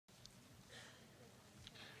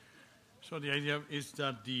So the idea is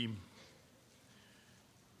that the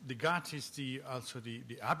gut is also the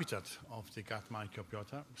habitat of the gut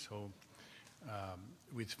microbiota. So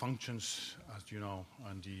with functions, as you know,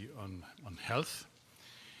 on health.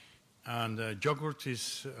 And yogurt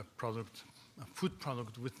is a food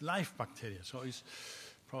product with live bacteria. So it's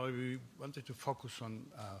probably we wanted to focus on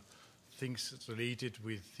things related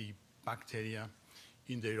with the bacteria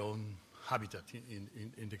in their own habitat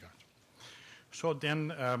in the gut. So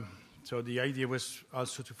then, so the idea was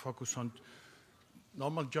also to focus on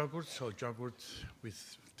normal yogurt, so yogurt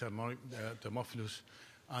with Thermophilus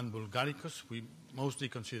and Bulgaricus. We mostly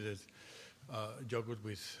considered yogurt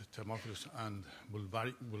with Thermophilus and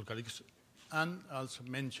Bulgaricus, and also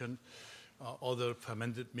mentioned other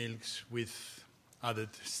fermented milks with added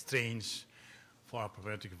strains for a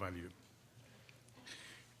probiotic value.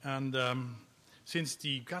 And since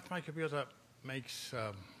the gut microbiota makes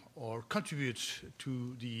or contributes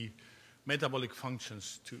to the metabolic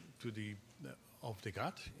functions of the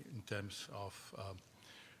gut in terms of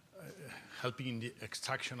helping in the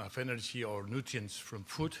extraction of energy or nutrients from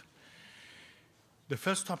food, the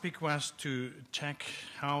first topic was to check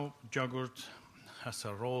how yogurt has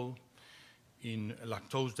a role in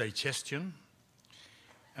lactose digestion.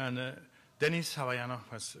 And Dennis Havaiano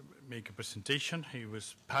has made a presentation. He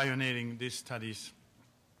was pioneering these studies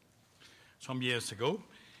some years ago.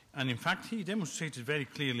 And in fact, he demonstrated very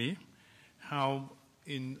clearly how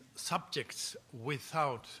in subjects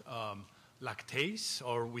without lactase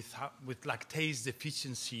or with lactase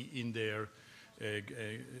deficiency in their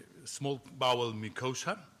small bowel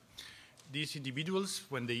mucosa, these individuals,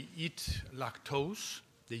 when they eat lactose,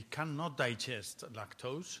 they cannot digest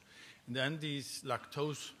lactose. And then this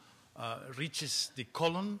lactose reaches the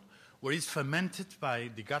colon, where it's fermented by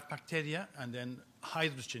the gut bacteria, and then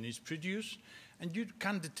hydrogen is produced, and you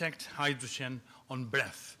can detect hydrogen on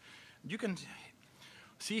breath. You can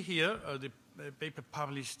see here the paper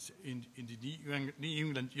published in the New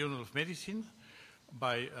England Journal of Medicine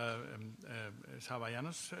by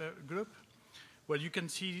Savaiano's group, where you can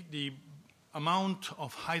see the amount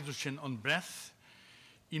of hydrogen on breath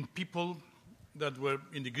in people that were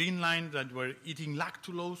in the green line that were eating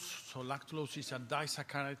lactulose. So lactulose is a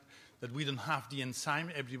disaccharide that we don't have the enzyme.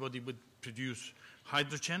 Everybody would produce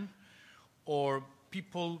hydrogen. Or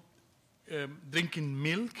people drinking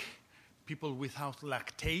milk, people without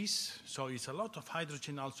lactase. So it's a lot of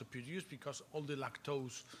hydrogen also produced because all the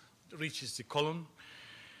lactose reaches the colon.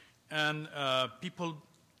 And people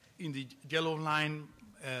in the yellow line,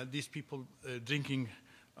 these people drinking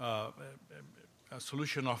a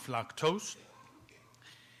solution of lactose.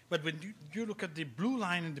 But when you look at the blue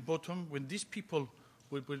line in the bottom, when these people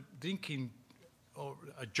were drinking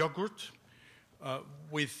a yogurt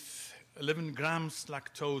with 11 grams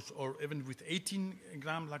lactose or even with 18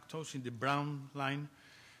 gram lactose in the brown line,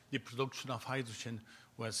 the production of hydrogen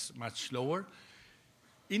was much lower,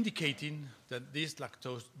 indicating that this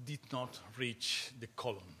lactose did not reach the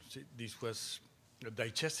colon. This was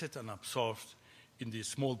digested and absorbed in the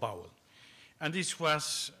small bowel. And this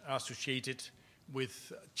was associated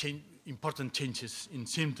with important changes in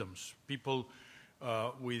symptoms. People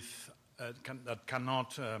that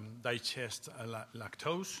cannot digest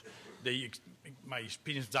lactose, they might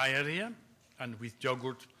experience diarrhea, and with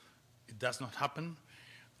yogurt it does not happen.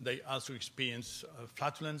 They also experience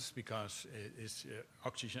flatulence because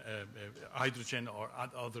hydrogen or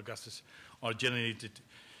other gases are generated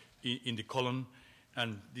in the colon,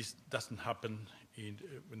 and this doesn't happen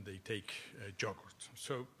when they take yogurt.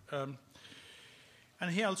 So, and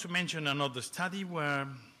he also mentioned another study where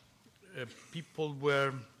people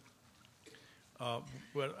were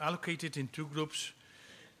allocated in two groups.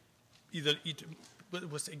 Either it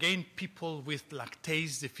was again people with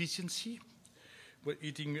lactase deficiency were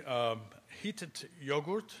eating heated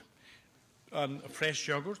yogurt and fresh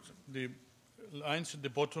yogurt. The lines at the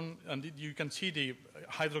bottom, and you can see the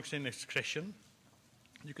hydrogen excretion.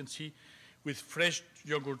 You can see with fresh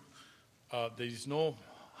yogurt there is no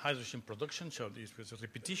hydrogen production, so this was a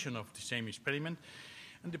repetition of the same experiment.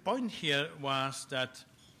 And the point here was that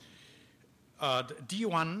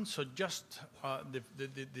D1, so just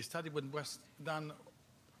the study was done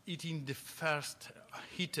eating the first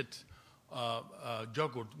heated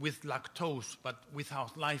yogurt with lactose but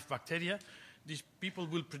without live bacteria. These people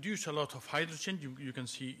will produce a lot of hydrogen, you can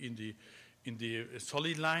see in the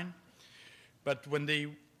solid line. But when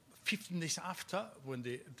 15 days after, when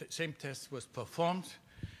the same test was performed,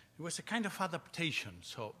 it was a kind of adaptation.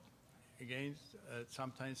 So again,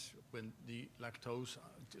 sometimes when the lactose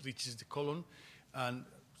reaches the colon, and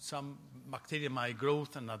some bacteria might grow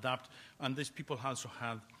and adapt, and these people also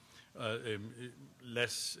had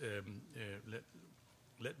less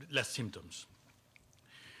symptoms.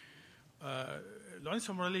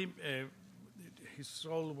 Lorenzo Morelli, his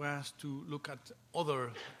role was to look at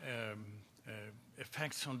other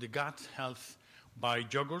effects on the gut health by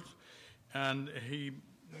yogurt, and he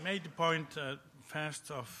made the point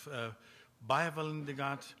first of viable in the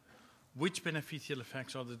gut, which beneficial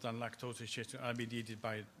effects other than lactose digestion are mediated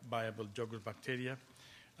by viable yogurt bacteria,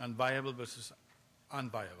 and viable versus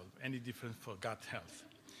unviable, any difference for gut health.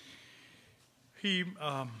 He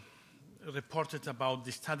reported about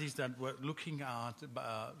the studies that were looking at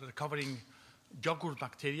recovering yogurt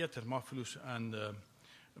bacteria, Thermophilus and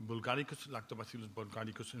Bulgaricus, Lactobacillus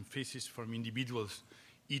bulgaricus, in feces from individuals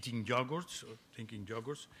eating yogurts or drinking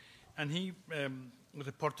yogurts. And he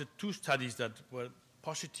reported 2 studies that were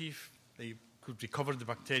positive. They could recover the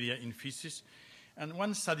bacteria in feces. And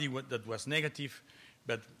 1 study that was negative,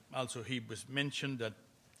 but also he was mentioned that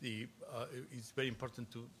it's very important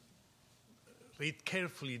to read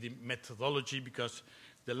carefully the methodology, because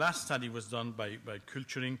the last study was done by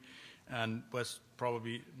culturing and was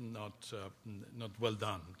probably not well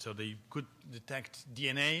done. So they could detect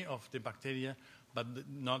DNA of the bacteria, but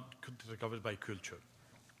not could recover by culture.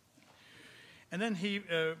 And then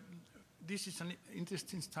this is an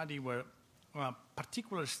interesting study where a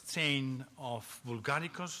particular strain of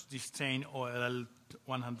Bulgaricus, this strain OLL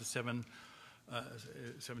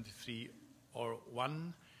 107-73 or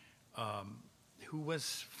 1, who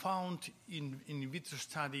was found in vitro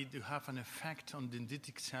study to have an effect on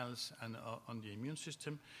dendritic cells and on the immune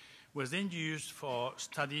system, was then used for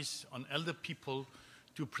studies on elder people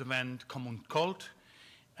to prevent common cold.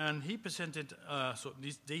 And he presented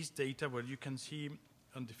these data where you can see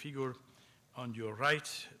on the figure on your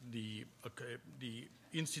right the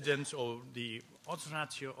incidence or the odds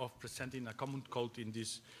ratio of presenting a common cold in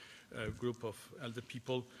this group of elder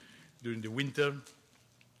people during the winter,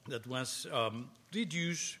 that was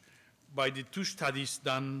reduced by the 2 studies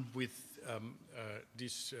done with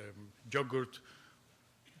this yogurt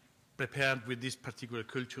prepared with this particular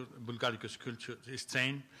culture, Bulgaricus culture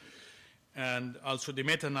strain, and also the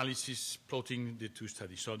meta-analysis plotting the 2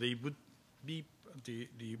 studies. So they would be the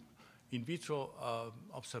in vitro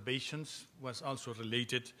observations was also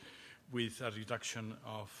related with a reduction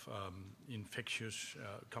of infectious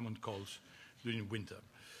common colds during winter.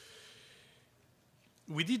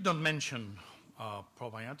 We did not mention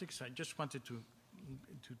probiotics. I just wanted to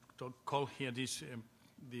call here this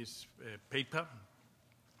paper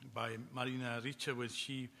by Marina Richter, where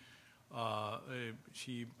she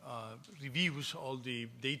reviews all the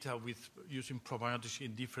data with using probiotics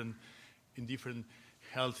in different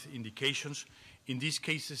health indications. In these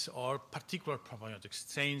cases are particular probiotic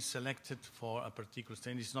strains selected for a particular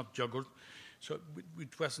strain. It's not yogurt, so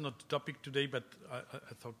it was not the topic today, but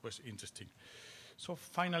I thought was interesting. So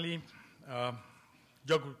finally,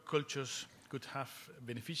 yogurt cultures could have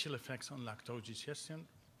beneficial effects on lactose digestion.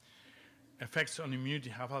 Effects on immunity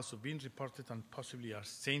have also been reported and possibly are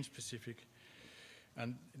strain-specific,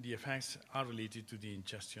 and the effects are related to the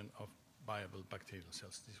ingestion of viable bacterial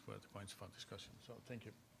cells. These were the points for discussion. So thank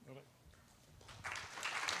you. All right.